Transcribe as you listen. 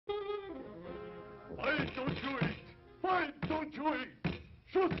Why don't you eat? Why don't you eat?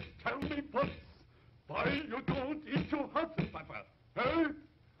 Just tell me once. Why you don't eat your Hasselpfeffer, eh?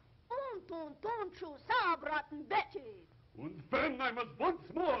 Don't you saubraten Betty. And when I must once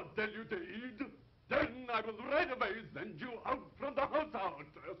more tell you to eat, then I will right away send you out from the house out.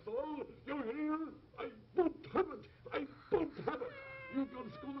 So, you hear? I won't have it. I won't have it. You go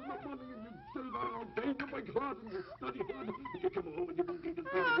to school in the morning and you stay there all day in my class and you study hard and you come home and you do this.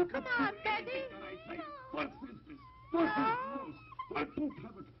 Oh, come on, Daddy. What's this? What's this? I won't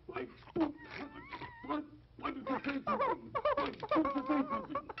have it. I won't have it. What? Why did you say something? Why did you say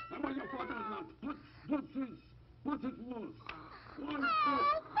something? Am I your father or not? What's this? What's it was? Don't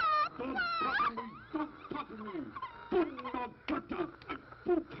talk to me! Don't talk to me! Do not touch us! I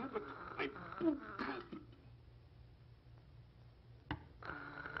won't have it! I won't have it!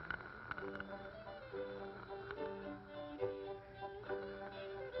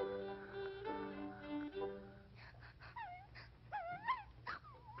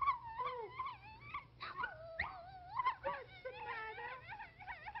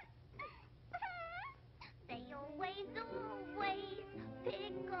 They always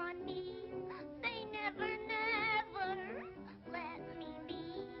pick on me. They never let me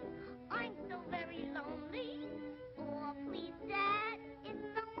be. I'm so very lonely, awfully sad.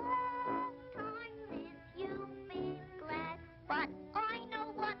 It's a long time since you've been glad. But I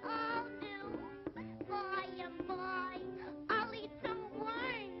know what I'll do. By and by, I'll eat some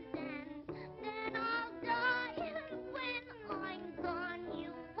worms and then I'll die. When I'm gone,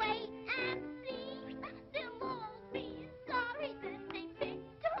 you wait and see. They'll all be sorry that they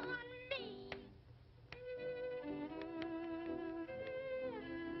picked on me.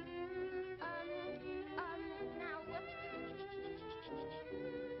 Now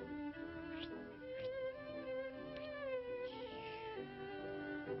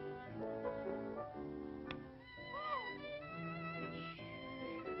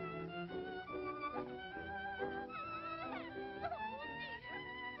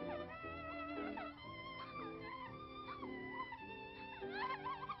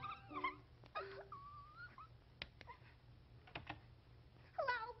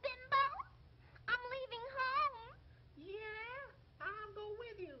Hello, Bimbo. I'm leaving home. Yeah, I'll go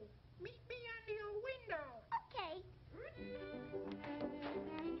with you. Meet me under your window. Okay.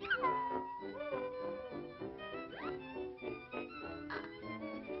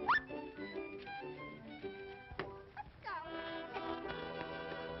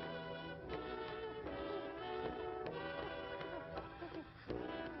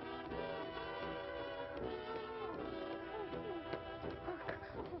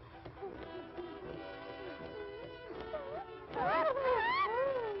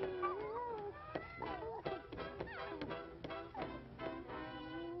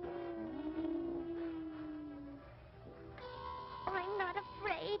 I'm not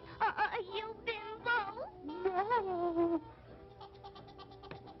afraid. Are you, Bimbo? No.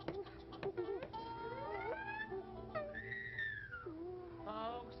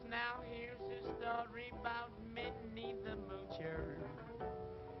 Folks, now here's a story about Minnie the Moocher.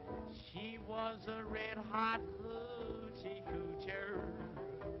 She was a red-hot hoochie coocher.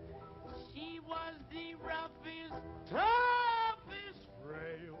 She was the roughest, toughest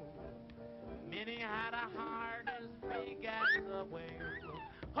frail. Minnie had a heart as big as a whale.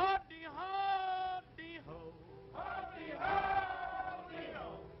 Ho-dee-ho, ho-dee-ho,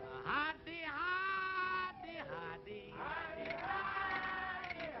 hidey-hidey-hidey,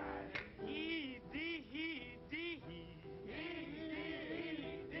 hee-dee-hee-dee-hee,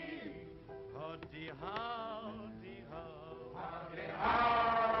 ho-dee-ho-dee-ho,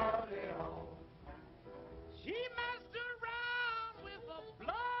 she messed around with a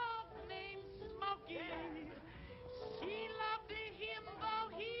bloke named Smokey. She loved him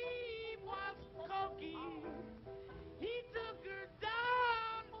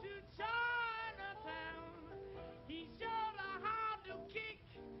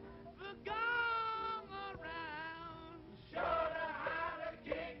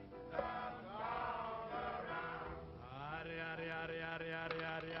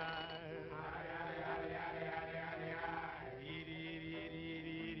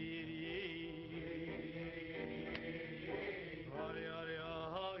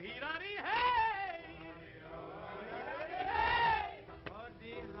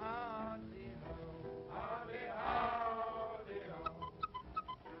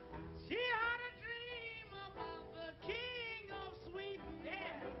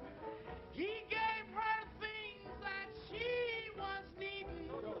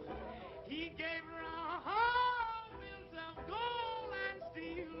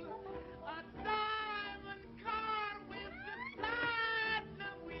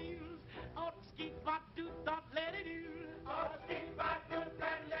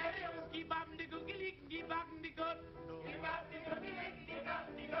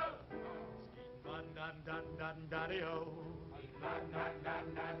la-da-da-da-da-da-o.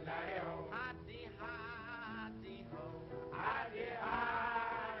 La-da-da-da-da-da-o. Hi-dee, hi-dee, ho. Hi-dee, hi.